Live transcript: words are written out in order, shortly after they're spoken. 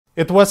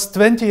It was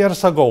 20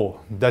 years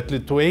ago that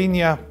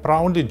Lithuania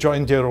proudly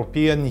joined the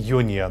European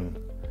Union,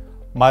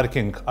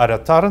 marking a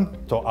return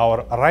to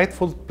our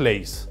rightful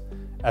place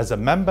as a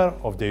member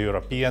of the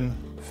European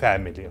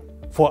family.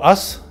 For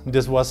us,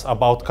 this was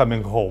about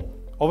coming home.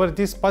 Over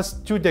these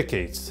past 2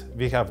 decades,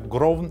 we have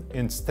grown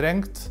in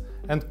strength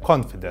and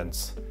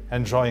confidence,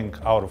 enjoying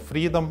our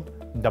freedom,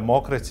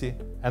 democracy,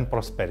 and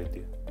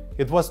prosperity.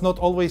 It was not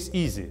always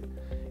easy.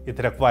 It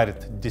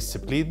required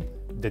discipline,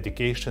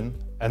 dedication,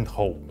 and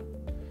hope.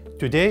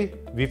 Today,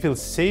 we feel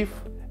safe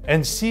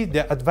and see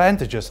the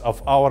advantages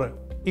of our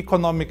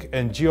economic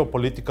and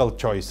geopolitical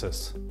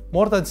choices.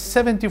 More than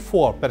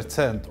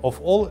 74% of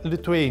all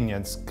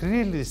Lithuanians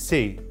clearly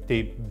say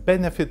they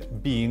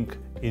benefit being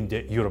in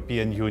the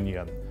European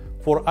Union.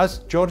 For us,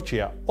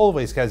 Georgia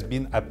always has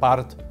been a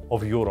part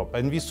of Europe,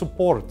 and we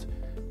support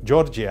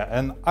Georgia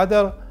and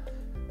other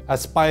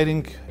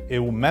aspiring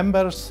EU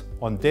members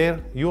on their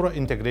Euro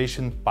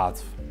integration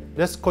path.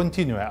 Let's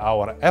continue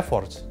our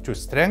efforts to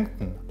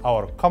strengthen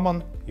our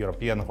common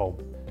European home.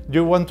 Do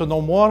you want to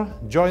know more?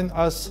 Join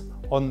us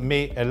on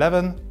May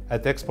 11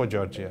 at Expo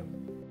Georgia.